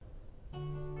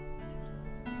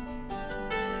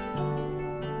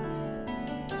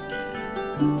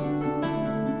The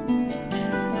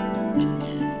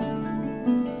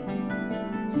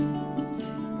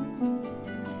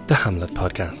Hamlet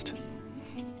Podcast.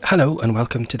 Hello and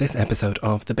welcome to this episode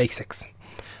of The Basics.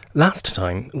 Last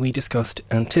time we discussed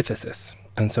antithesis,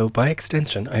 and so by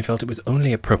extension I felt it was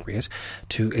only appropriate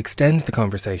to extend the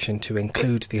conversation to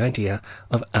include the idea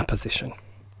of apposition.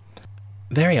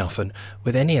 Very often,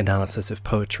 with any analysis of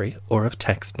poetry or of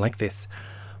text like this,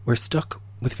 we're stuck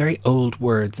with very old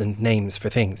words and names for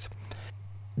things.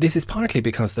 This is partly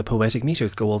because the poetic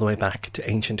metres go all the way back to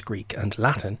ancient Greek and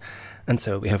Latin, and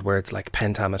so we have words like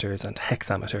pentameters and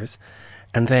hexameters,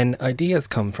 and then ideas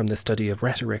come from the study of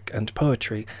rhetoric and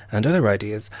poetry and other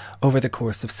ideas over the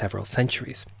course of several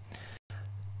centuries.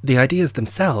 The ideas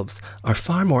themselves are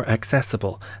far more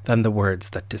accessible than the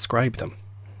words that describe them.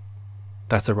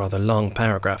 That's a rather long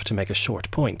paragraph to make a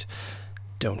short point.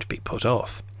 Don't be put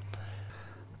off.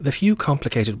 The few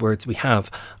complicated words we have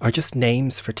are just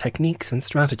names for techniques and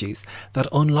strategies that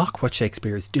unlock what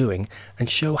Shakespeare is doing and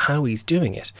show how he's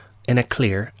doing it in a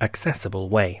clear, accessible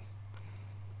way.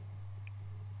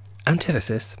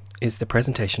 Antithesis is the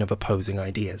presentation of opposing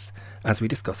ideas, as we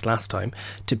discussed last time.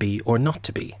 To be or not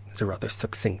to be is a rather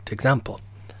succinct example.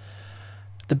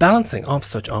 The balancing of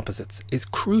such opposites is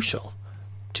crucial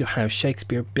to how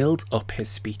Shakespeare builds up his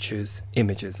speeches,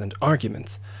 images and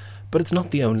arguments, but it's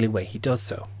not the only way he does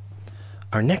so.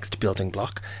 Our next building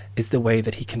block is the way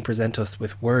that he can present us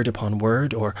with word upon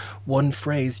word or one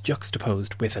phrase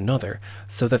juxtaposed with another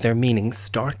so that their meanings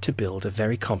start to build a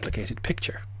very complicated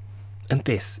picture. And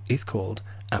this is called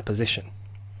apposition.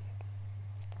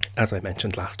 As I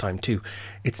mentioned last time too,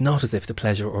 it's not as if the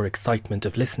pleasure or excitement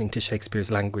of listening to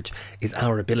Shakespeare's language is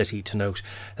our ability to note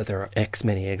that there are X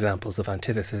many examples of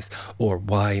antithesis or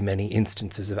Y many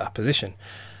instances of apposition.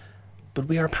 But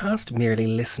we are past merely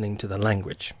listening to the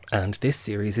language, and this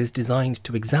series is designed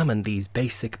to examine these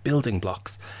basic building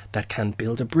blocks that can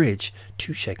build a bridge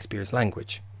to Shakespeare's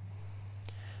language.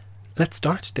 Let's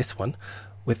start this one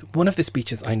with one of the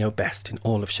speeches I know best in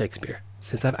all of Shakespeare,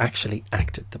 since I've actually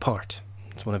acted the part.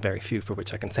 It's one of very few for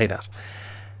which I can say that.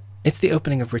 It's the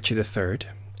opening of Richard III,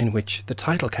 in which the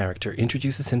title character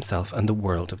introduces himself and the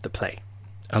world of the play.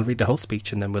 I'll read the whole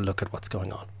speech and then we'll look at what's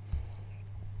going on.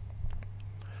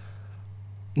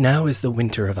 Now is the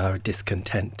winter of our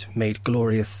discontent made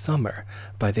glorious summer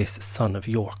by this son of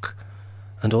York,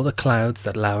 and all the clouds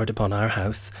that lowered upon our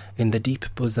house in the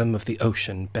deep bosom of the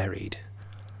ocean buried.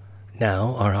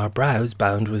 Now are our brows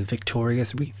bound with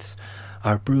victorious wreaths,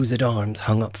 our bruised arms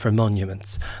hung up for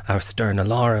monuments, our stern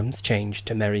alarums changed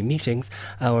to merry meetings,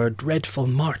 our dreadful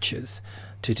marches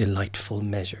to delightful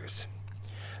measures.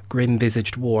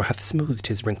 Grim-visaged war hath smoothed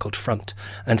his wrinkled front,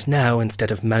 and now,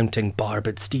 instead of mounting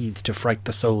barbed steeds to fright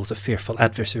the souls of fearful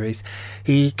adversaries,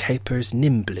 he capers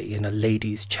nimbly in a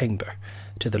lady's chamber,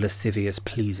 to the lascivious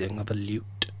pleasing of a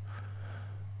lute.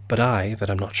 But I, that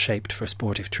am not shaped for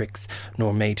sportive tricks,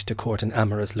 nor made to court an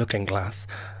amorous looking-glass,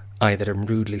 I that am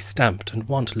rudely stamped, and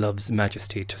want love's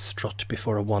majesty to strut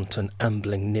before a wanton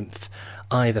ambling nymph,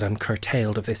 I that am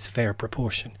curtailed of this fair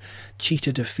proportion,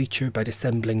 cheated of feature by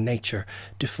dissembling nature,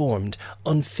 deformed,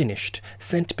 unfinished,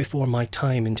 sent before my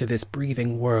time into this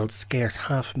breathing world scarce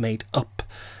half made up,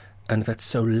 and that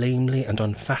so lamely and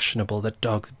unfashionable that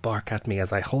dogs bark at me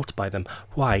as I halt by them,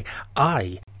 why,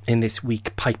 I, in this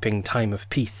weak piping time of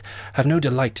peace, have no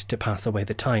delight to pass away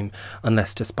the time,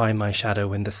 unless to spy my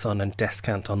shadow in the sun and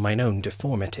descant on mine own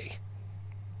deformity.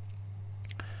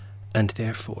 And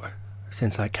therefore,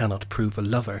 since I cannot prove a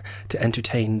lover to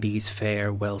entertain these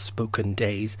fair, well-spoken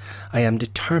days, I am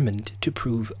determined to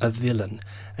prove a villain,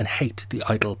 and hate the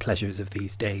idle pleasures of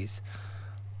these days.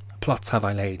 Plots have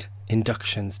I laid,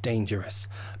 inductions dangerous,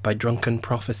 by drunken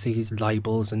prophecies,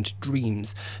 libels, and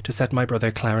dreams, to set my brother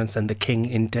Clarence and the king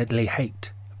in deadly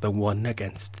hate, the one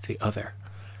against the other.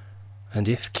 And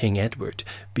if King Edward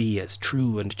be as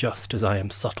true and just as I am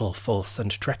subtle, false,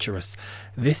 and treacherous,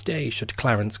 this day should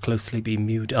Clarence closely be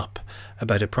mewed up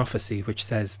about a prophecy which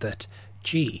says that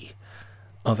G.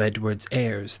 of Edward's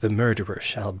heirs the murderer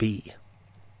shall be.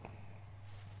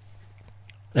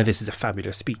 Now this is a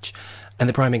fabulous speech, and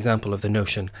the prime example of the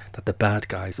notion that the bad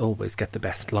guys always get the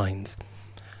best lines.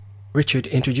 Richard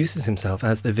introduces himself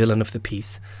as the villain of the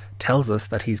piece, tells us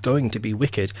that he's going to be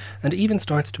wicked, and even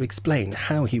starts to explain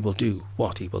how he will do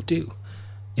what he will do.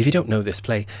 If you don't know this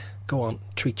play, go on,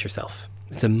 treat yourself.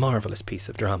 It's a marvellous piece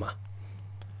of drama.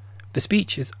 The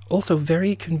speech is also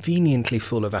very conveniently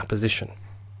full of apposition.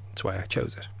 That's why I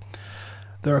chose it.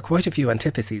 There are quite a few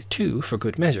antitheses too, for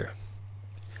good measure.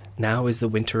 Now is the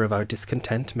winter of our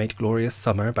discontent made glorious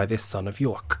summer by this son of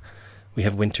York. We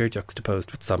have winter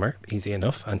juxtaposed with summer, easy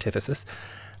enough, antithesis,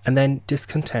 and then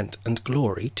discontent and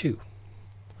glory too.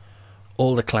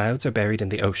 All the clouds are buried in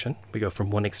the ocean. We go from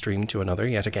one extreme to another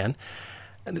yet again.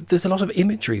 And there's a lot of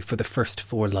imagery for the first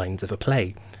 4 lines of a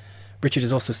play. Richard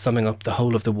is also summing up the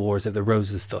whole of the Wars of the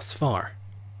Roses thus far.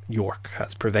 York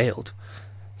has prevailed.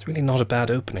 It's really not a bad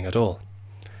opening at all.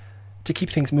 To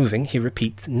keep things moving, he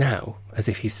repeats now, as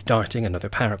if he's starting another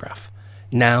paragraph.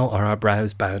 Now are our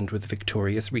brows bound with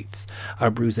victorious wreaths, our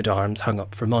bruised arms hung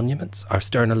up for monuments, our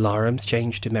stern alarums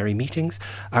changed to merry meetings,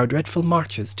 our dreadful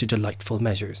marches to delightful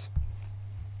measures.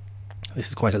 This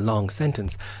is quite a long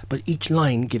sentence, but each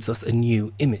line gives us a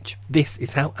new image. This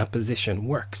is how apposition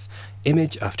works.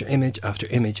 Image after image after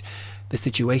image, the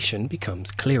situation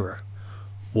becomes clearer.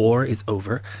 War is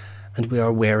over, and we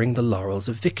are wearing the laurels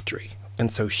of victory.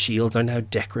 And so shields are now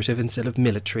decorative instead of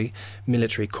military.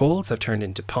 Military calls have turned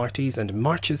into parties, and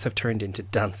marches have turned into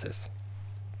dances.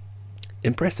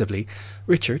 Impressively,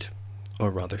 Richard, or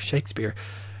rather Shakespeare,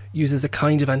 uses a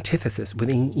kind of antithesis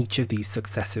within each of these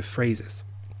successive phrases.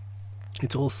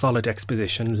 It's all solid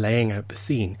exposition laying out the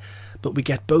scene, but we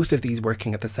get both of these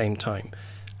working at the same time,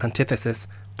 antithesis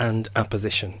and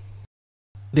apposition.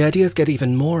 The ideas get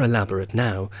even more elaborate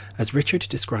now, as Richard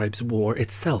describes war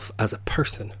itself as a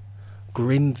person.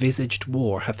 Grim-visaged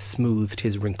war hath smoothed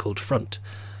his wrinkled front.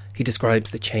 He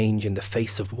describes the change in the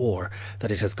face of war,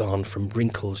 that it has gone from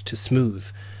wrinkled to smooth,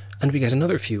 and we get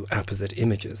another few apposite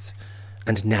images.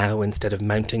 And now, instead of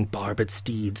mounting barbed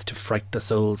steeds to fright the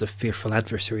souls of fearful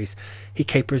adversaries, he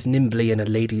capers nimbly in a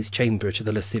lady's chamber to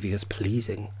the lascivious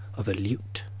pleasing of a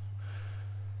lute.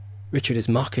 Richard is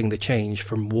mocking the change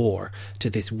from war to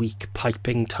this weak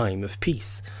piping time of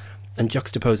peace, and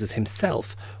juxtaposes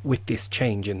himself with this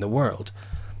change in the world.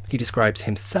 He describes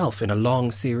himself in a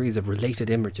long series of related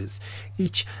images,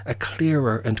 each a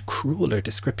clearer and crueler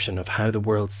description of how the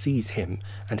world sees him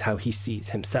and how he sees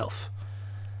himself.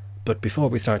 But before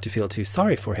we start to feel too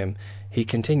sorry for him, he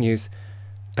continues,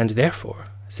 "And therefore,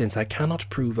 since I cannot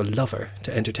prove a lover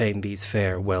to entertain these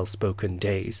fair, well-spoken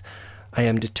days, I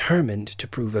am determined to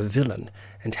prove a villain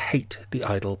and hate the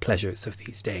idle pleasures of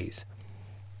these days."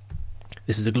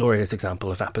 This is a glorious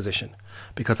example of apposition.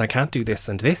 Because I can't do this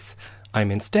and this,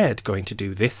 I'm instead going to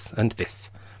do this and this.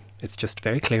 It's just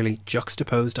very clearly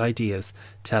juxtaposed ideas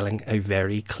telling a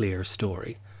very clear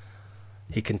story.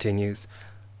 He continues,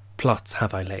 "Plots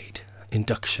have I laid,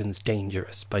 inductions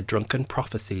dangerous, by drunken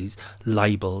prophecies,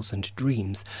 libels, and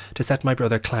dreams, to set my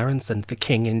brother Clarence and the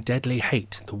king in deadly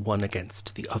hate the one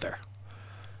against the other."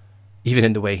 Even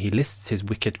in the way he lists his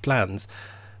wicked plans,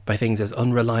 by things as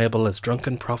unreliable as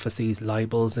drunken prophecies,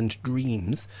 libels, and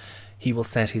dreams, he will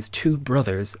set his 2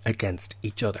 brothers against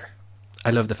each other. I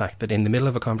love the fact that in the middle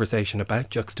of a conversation about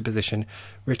juxtaposition,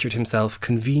 Richard himself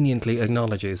conveniently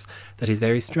acknowledges that his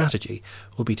very strategy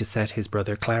will be to set his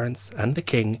brother Clarence and the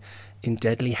king in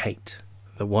deadly hate,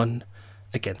 the one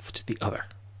against the other.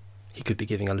 He could be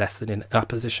giving a lesson in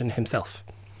apposition himself.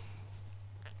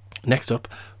 Next up,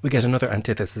 we get another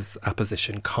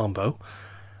antithesis-apposition combo.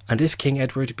 "And if King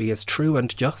Edward be as true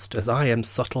and just as I am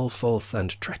subtle, false,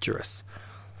 and treacherous."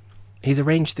 He's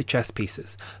arranged the chess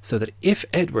pieces so that if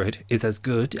Edward is as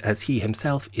good as he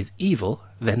himself is evil,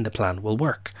 then the plan will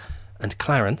work, and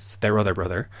Clarence, their other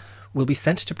brother, will be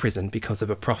sent to prison because of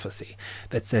a prophecy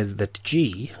that says that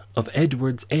G, of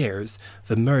Edward's heirs,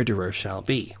 the murderer shall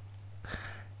be.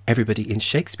 Everybody in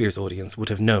Shakespeare's audience would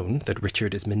have known that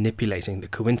Richard is manipulating the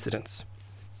coincidence.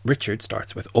 Richard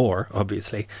starts with or,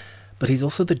 obviously, but he's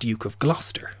also the Duke of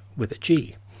Gloucester, with a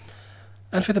G.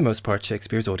 And for the most part,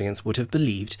 Shakespeare's audience would have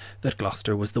believed that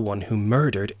Gloucester was the one who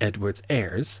murdered Edward's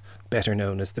heirs, better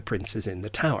known as the princes in the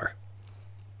Tower.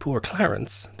 Poor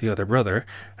Clarence, the other brother,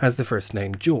 has the first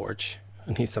name George,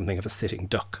 and he's something of a sitting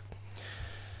duck.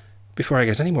 Before I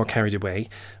get any more carried away,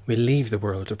 we'll leave the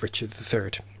world of Richard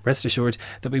III. Rest assured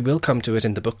that we will come to it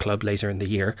in the book club later in the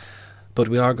year, but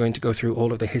we are going to go through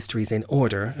all of the histories in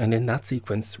order, and in that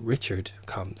sequence, Richard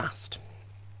comes last.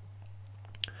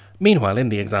 Meanwhile, in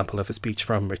the example of a speech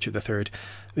from Richard III,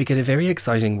 we get a very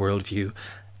exciting worldview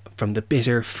from the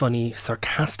bitter, funny,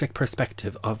 sarcastic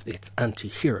perspective of its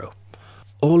anti-hero.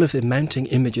 All of the mounting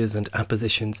images and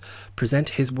appositions present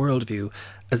his worldview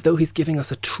as though he's giving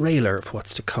us a trailer of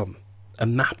what's to come, a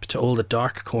map to all the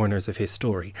dark corners of his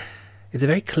story. It's a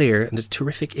very clear and a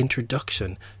terrific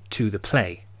introduction to the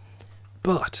play.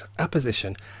 But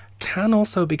apposition can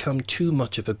also become too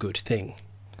much of a good thing.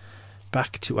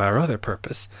 Back to our other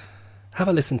purpose, have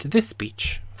a listen to this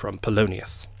speech from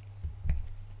Polonius.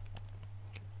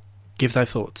 "Give thy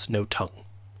thoughts no tongue,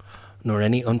 nor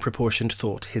any unproportioned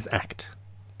thought his act.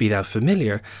 Be thou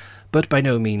familiar, but by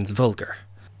no means vulgar.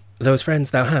 Those friends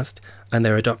thou hast, and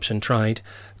their adoption tried,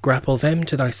 grapple them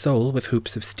to thy soul with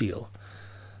hoops of steel.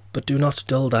 But do not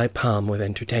dull thy palm with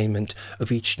entertainment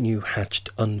of each new-hatched,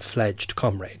 unfledged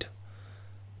comrade.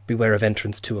 Beware of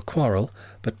entrance to a quarrel,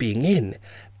 but being in,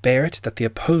 bear it that the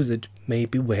opposed may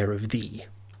beware of thee.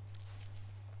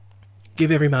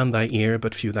 Give every man thy ear,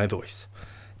 but few thy voice.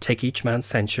 Take each man's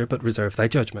censure, but reserve thy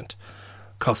judgment.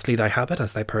 Costly thy habit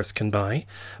as thy purse can buy,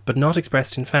 but not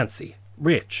expressed in fancy,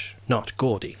 rich, not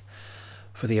gaudy.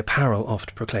 For the apparel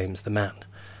oft proclaims the man,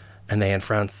 and they in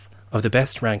France, of the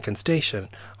best rank and station,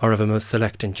 are of a most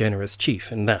select and generous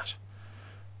chief in that.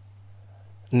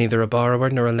 Neither a borrower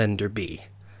nor a lender be,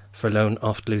 for loan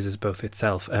oft loses both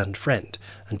itself and friend,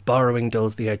 and borrowing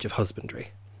dulls the edge of husbandry.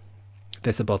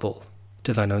 This above all,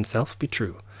 to thine own self be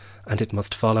true, and it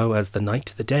must follow as the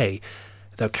night the day,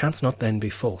 thou canst not then be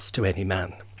false to any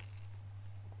man.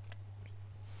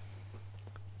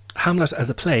 Hamlet as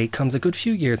a play comes a good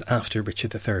few years after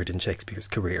Richard III in Shakespeare's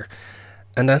career,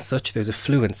 and as such there's a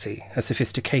fluency, a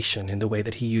sophistication in the way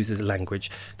that he uses language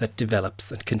that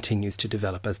develops and continues to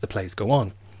develop as the plays go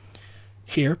on.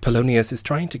 Here Polonius is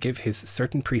trying to give his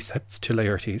certain precepts to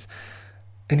Laertes,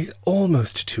 and he's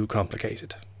almost too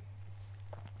complicated.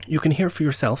 You can hear for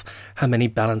yourself how many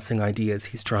balancing ideas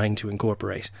he's trying to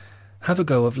incorporate. Have a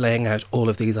go of laying out all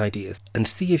of these ideas and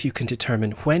see if you can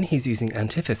determine when he's using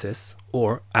antithesis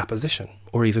or apposition,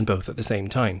 or even both at the same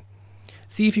time.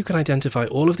 See if you can identify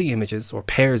all of the images or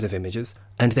pairs of images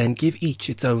and then give each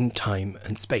its own time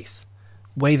and space.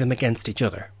 Weigh them against each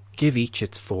other. Give each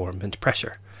its form and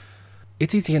pressure.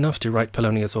 It's easy enough to write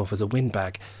Polonius off as a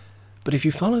windbag, but if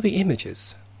you follow the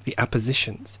images, the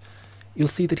appositions, you'll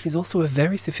see that he's also a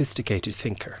very sophisticated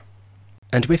thinker.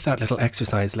 And with that little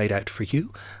exercise laid out for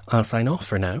you, I'll sign off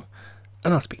for now,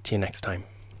 and I'll speak to you next time.